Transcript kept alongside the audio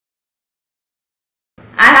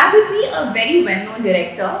I have with me a very well-known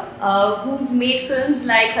director who's made films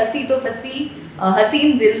like Hasi To Fasi,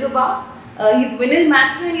 Haseen Dilruba. He's Vinil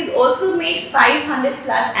Mathew, and he's also made 500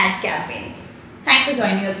 plus ad campaigns. Thanks for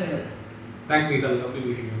joining us, Vinil. Thanks, Neeta. Lovely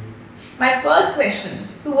meeting you. My first question.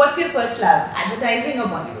 So, what's your first love? Advertising or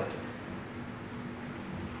Bollywood?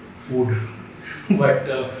 Food. But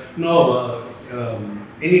no,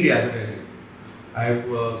 any day advertising.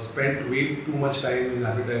 I've spent way too much time in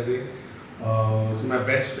advertising. So my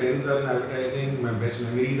best friends are in advertising, my best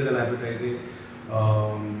memories are in advertising,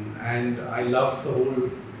 and I love the whole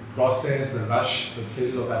process, the rush, the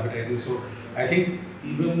thrill of advertising. So I think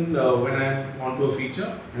even when I'm onto a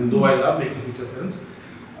feature, and though I love making feature films,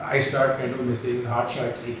 I start kind of missing, heart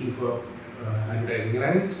starts aching for advertising. And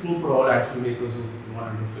I think it's true for all ad filmmakers who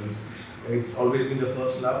want to do films. It's always been the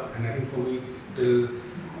first love, and I think for me it's still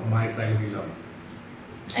my primary love.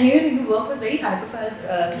 And you work with very high-profile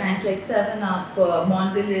clients like 7up,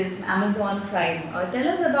 Mondelez, Amazon Prime. Tell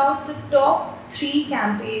us about the top 3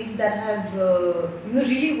 campaigns that have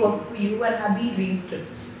really worked for you and have been dream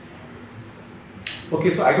scripts. Okay,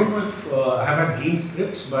 so I don't know if I have had dream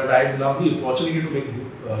scripts, but I love the opportunity to make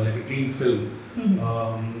like a dream film.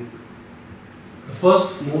 Mm-hmm. The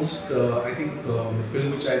first, I think the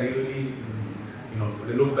film which I really, when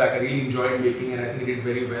I look back, I really enjoyed making, and I think it did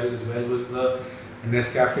very well as well, was the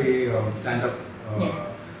Nescafe stand-up,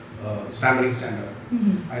 stammering stand-up.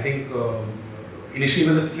 Mm-hmm. I think initially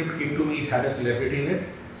when the script came to me, it had a celebrity in it.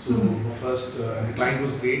 So first, and the client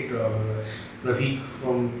was great. Prateek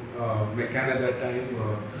from Meccan at that time,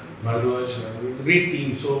 Bharadwaj. It was a great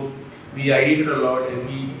team. So we ideated a lot and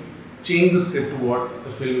we changed the script to what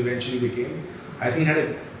the film eventually became. I think it had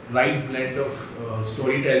a right blend of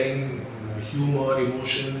storytelling, humor,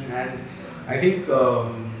 emotion, and I think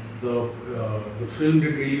the film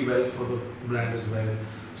did really well for the brand as well.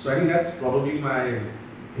 So I think that's probably my,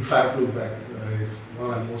 if I have to look back, is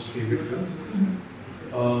one of my most favorite films.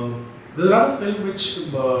 Mm-hmm. There's another film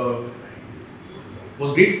which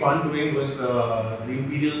was great fun doing, was the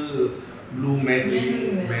Imperial Blue Men.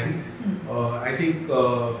 Mm-hmm. I think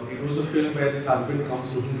it was a film where this husband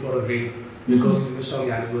comes looking for a ring because he's missed on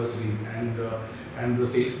the anniversary, and the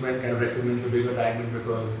salesman kind of recommends a bigger diamond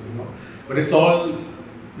because but it's all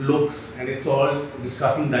looks and it's all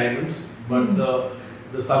discussing diamonds, but the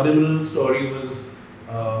subliminal story was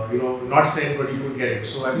not said, but you could get it.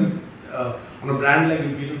 So I think on a brand like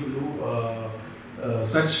Imperial Blue,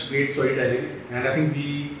 such great storytelling, and I think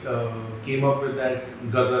we came up with that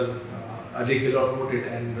ghazal. Ajay Gilot wrote it,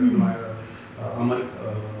 and Amar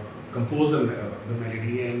composed the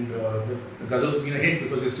melody, and the ghazal's been a hit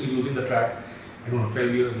because they're still using the track, 12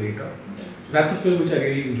 years later. Okay. So that's a film which I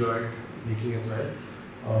really enjoyed making as well.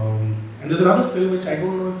 And there's another film which I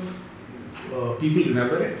don't know if people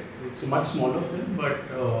remember it. It's a much smaller film, but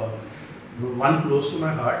one close to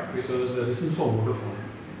my heart because this is for Vodafone.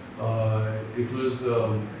 It was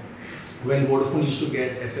when Vodafone used to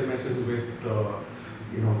get SMSs with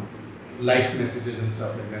life messages and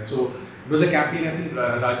stuff like that. So it was a campaign. I think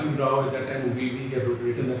Rajiv Rao at that time, Ogilvy, he had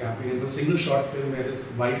written the campaign. It was a single shot film where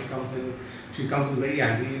this wife comes in. She comes in very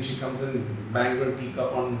angry and she comes in, bangs her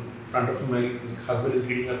teacup on front of him while his husband is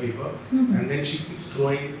reading a paper, and then she keeps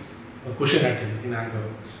throwing a cushion at him in anger,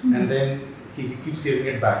 and then he keeps giving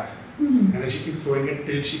it back, and then she keeps throwing it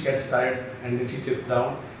till she gets tired, and then she sits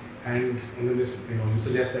down, and then this you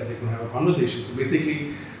suggest that they can have a conversation. So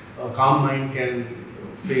basically, a calm mind can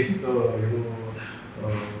face the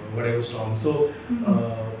whatever storm. So,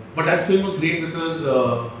 but that film was great because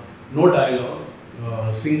no dialogue,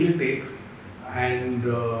 single take, and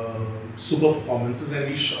super performances, and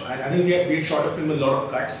I think we had shot a film with a lot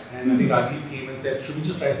of cuts, and I think Rajiv came and said, should we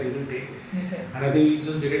just try a single take? Okay. And I think we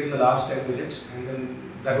just did it in the last 10 minutes, and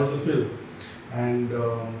then that was the film. And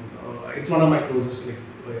it's one of my closest,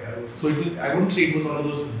 so I wouldn't say it was one of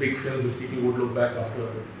those big films which people would look back after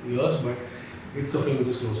years, but it's a film which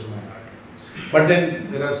is close to my heart. But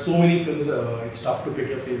then there are so many films, it's tough to pick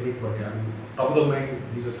your favorite, but top of the mind,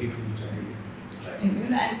 these are 3 films which I really like.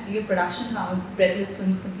 And your production house, Breathless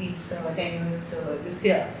Films, completes 10 years this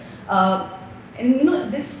year.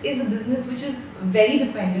 And this is a business which is very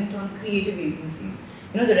dependent on creative agencies.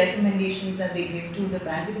 The recommendations that they give to the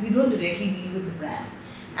brands, because you don't directly deal with the brands.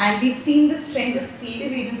 And we've seen this trend of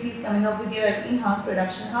creative agencies coming up with their in-house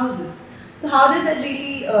production houses. So how does that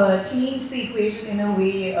really change the equation in a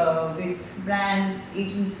way with brands,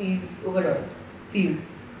 agencies overall for you?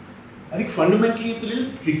 I think fundamentally it's a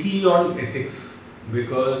little tricky on ethics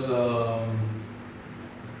because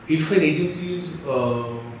if an agency is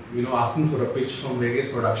asking for a pitch from various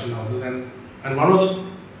production houses and one of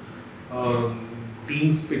the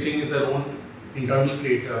teams pitching is their own internal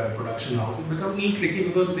production house, it becomes a little tricky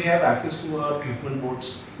because they have access to our treatment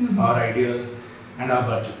notes, our ideas, and our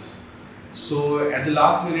budgets. So at the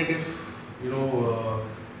last minute, if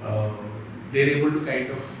they're able to kind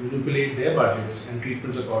of manipulate their budgets and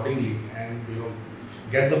treatments accordingly, and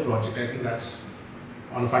get the project, I think that's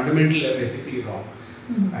on a fundamental level ethically wrong.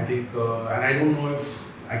 I think, and I don't know if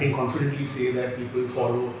I can confidently say that people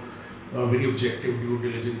follow very objective due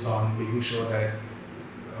diligence on making sure that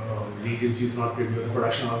the agency is not privy, or the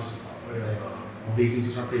production house of the agency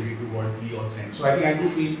is not privy to what we all send. So I think I do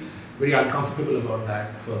feel very uncomfortable about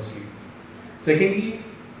that, firstly. Secondly,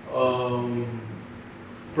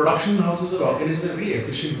 production houses are organized in a very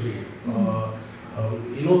efficient way.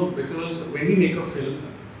 Because when we make a film,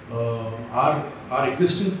 our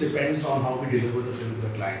existence depends on how we deliver the film to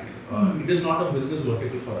the client. It is not a business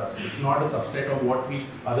vertical for us. It's not a subset of what we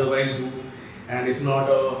otherwise do, and it's not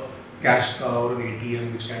a cash cow or an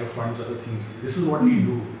ATM which kind of funds other things. This is what we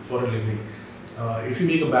do for a living. If we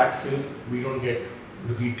make a bad film, we don't get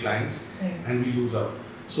repeat clients, and we lose out.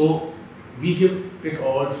 So we give it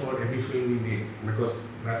all for every film we make, because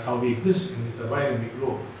that's how we exist and we survive and we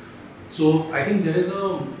grow. So I think there is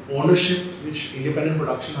a ownership which independent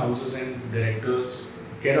production houses and directors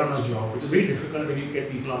get on a job, which is very difficult when you get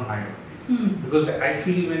people on hire. Because I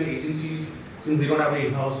feel when agencies, since they don't have the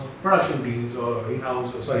in-house production teams or they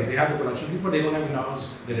have the production teams, but they don't have in-house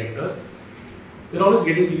directors, they're always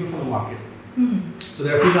getting people from the market. So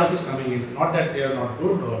there are freelancers coming in. Not that they are not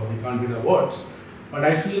good or they can't win awards, but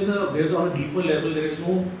I feel there's on a deeper level, there is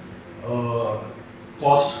no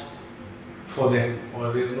cost for them,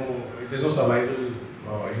 or there's no survival,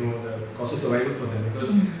 the cost of survival for them,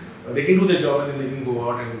 because they can do their job and then they can go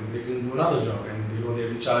out and they can do another job, and they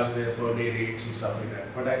will charge their per day rates and stuff like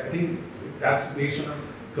that. But I think that's based on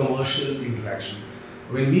a commercial interaction.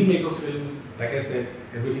 When we make a film, like I said,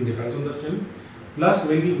 everything depends on the film. Plus,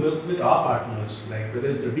 when we work with our partners, like whether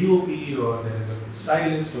it's a DOP or there is a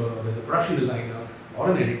stylist or there's a production designer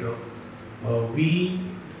or an editor, we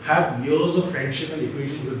have years of friendship and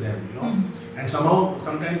equations with them, and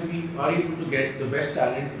sometimes we are able to get the best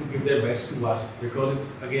talent to give their best to us, because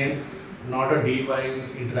it's again not a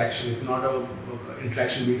day-wise interaction. It's not a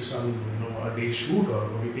interaction based on a day shoot or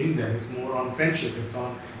what we paying them. It's more on friendship. It's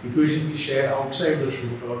on equations we share outside the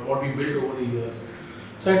shoot or what we build over the years.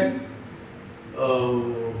 So I think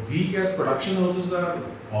we as production houses are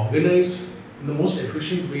organized in the most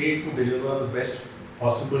efficient way to deliver the best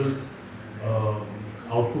possible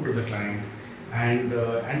output to the client, and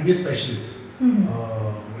be a specialist.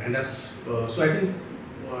 And that's so I think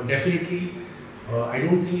definitely I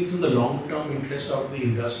don't think it's in the long-term interest of the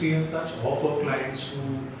industry as such, or for clients to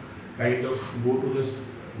kind of go to this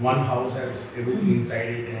one house has everything inside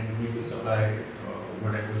it and we will supply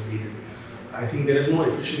whatever is needed. I think there is no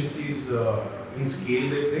efficiencies in scale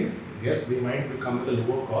they bring. Yes, they might come with a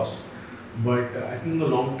lower cost, but I think in the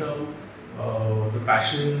long term, the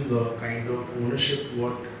passion, the kind of ownership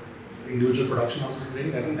what individual production houses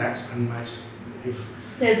bring, I think that's unmatched. If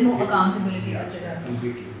there's no accountability with regard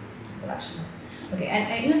completely to production house. Okay,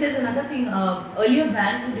 and there's another thing. Earlier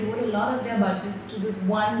brands would devote a lot of their budgets to this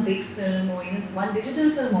one big film or one digital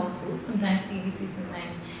film also. Sometimes TVC,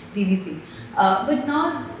 sometimes DVC. But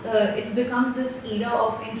now it's become this era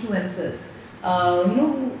of influencers.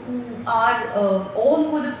 Who are all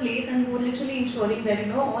over the place and who are literally ensuring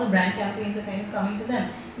that all brand campaigns are kind of coming to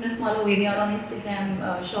them in a smaller way. They are on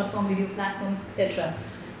Instagram, short form video platforms, etc.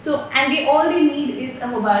 So, and all they need is a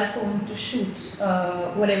mobile phone to shoot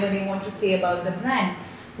whatever they want to say about the brand.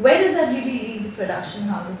 Where does that really leave the production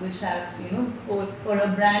houses, which have for a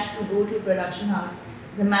brand to go to a production house,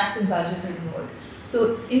 there's a massive budget involved.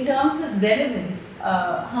 So, in terms of relevance,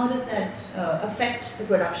 how does that affect the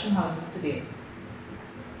production houses today?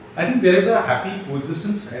 I think there is a happy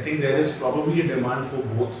coexistence. I think there is probably a demand for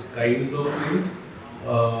both kinds of films.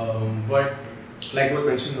 But like I was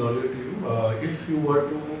mentioning earlier to you, if you were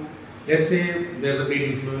to, let's say there's a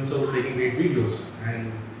great influencer who's making great videos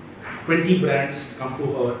and 20 brands come to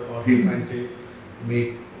her or him and say,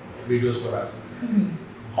 make videos for us.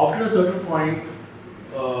 After a certain point,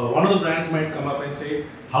 one of the brands might come up and say,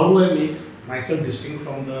 how do I make myself distinct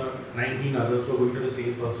from the 19 others who are going to the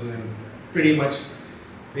same person, and pretty much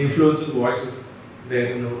the influencer's voice is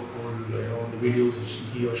there in the whole, the videos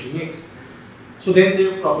he or she makes. So then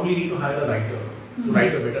they probably need to hire a writer to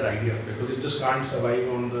write a better idea, because it just can't survive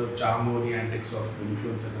on the charm or the antics of the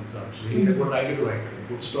influencer and such. They need a good writer to write a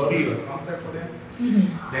good story or concept for them.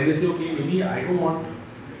 Then they say, okay, maybe I don't want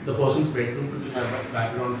the person's bedroom to be my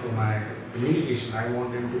background for my communication. I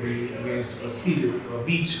want them to be against a sea, a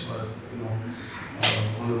beach, or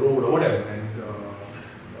on a road or whatever. And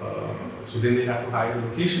so then they have to hire a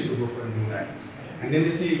location to go for and do that. And then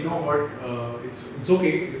they say, you know what, it's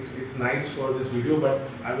okay, it's nice for this video, but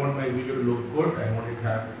I want my video to look good. I want it to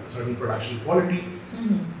have a certain production quality,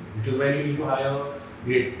 which is when you need to hire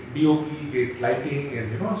great DOP, great lighting,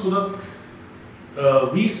 and so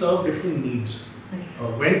we serve different needs.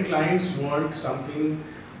 When clients want something,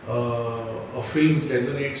 a film which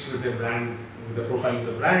resonates with their brand, with the profile of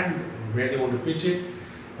the brand, where they want to pitch it,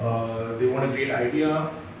 they want a great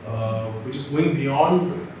idea, which is going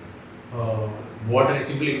beyond what a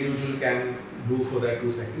single individual can do for that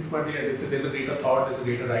 2 seconds. But yeah, there's a greater thought, there's a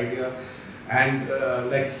greater idea, and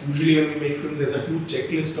like usually when we make films, there's a huge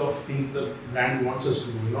checklist of things the brand wants us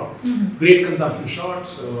to do. Great consumption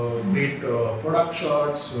shots, great product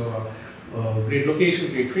shots, great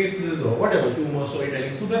location, great faces, or whatever, humor,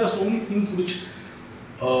 storytelling. So there are so many things which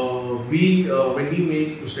when we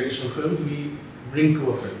make those traditional films, we bring to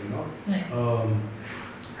a film,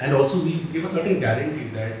 and also we give a certain guarantee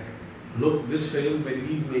that, look, this film, when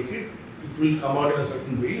we make it, it will come out in a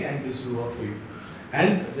certain way and this will work for you.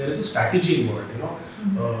 And there is a strategy involved,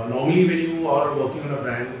 normally when you are working on a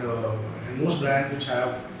brand, and most brands which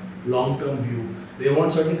have long-term view, they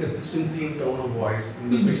want certain consistency in tone of voice, in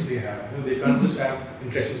the pitch they have. They can't just have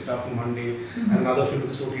interesting stuff on one day and another film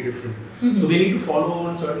is totally different. So they need to follow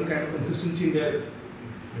on certain kind of consistency in their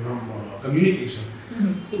communication.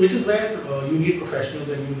 So which is where you need professionals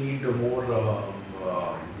and you need more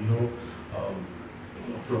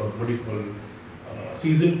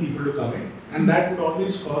seasoned people to come in, and that would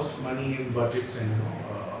always cost money and budgets and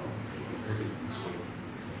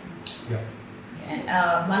yeah.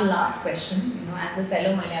 And one last question, as a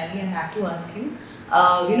fellow Malayali, I have to ask you.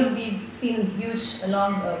 We've seen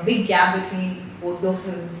a big gap between both your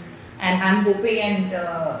films, and I'm hoping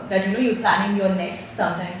that you're planning your next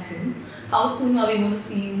sometime soon. How soon are we going to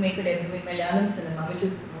see you make a debut in Malayalam cinema, which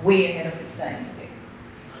is way ahead of its time today?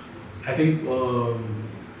 I think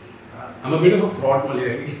I'm a bit of a fraud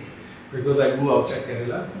Malayali because I grew outside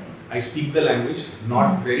Kerala. I speak the language,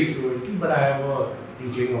 not very fluently, but I have a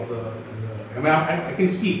inkling of I can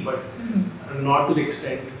speak, but not to the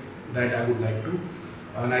extent that I would like to,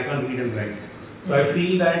 and I can't read and write. So I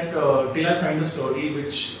feel that till I find a story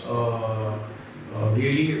which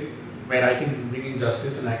really, where I can bring in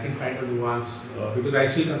justice and I can find a nuance, because I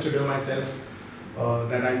still consider myself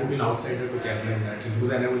that I would be an outsider to Kerala in that sense,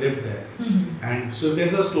 because I never lived there. And so if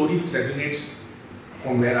there's a story which resonates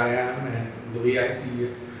from where I am and the way I see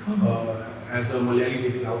it, as a Malayali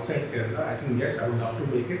living outside Kerala, I think yes, I would love to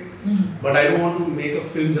make it. But I don't want to make a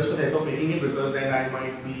film just for the heck of making it, because then I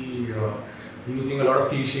might be using a lot of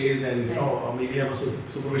cliches and maybe have a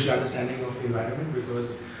superficial understanding of the environment,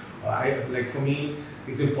 because for me,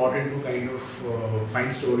 it's important to kind of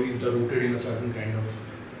find stories that are rooted in a certain kind of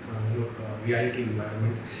reality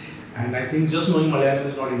environment. And I think just knowing Malayalam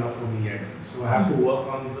is not enough for me yet. So I have to work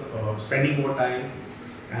on spending more time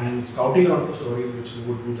and scouting around for stories which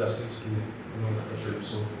would do justice to the film.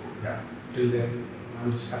 So yeah, till then,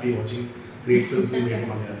 I'm just happy watching great films being made in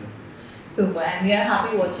Malayalam. Super, and we are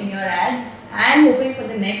happy watching your ads and hoping for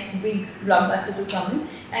the next big blockbuster to come in.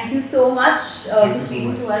 Thank you so much for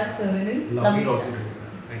speaking to us, Vinil. Lovely talking to you.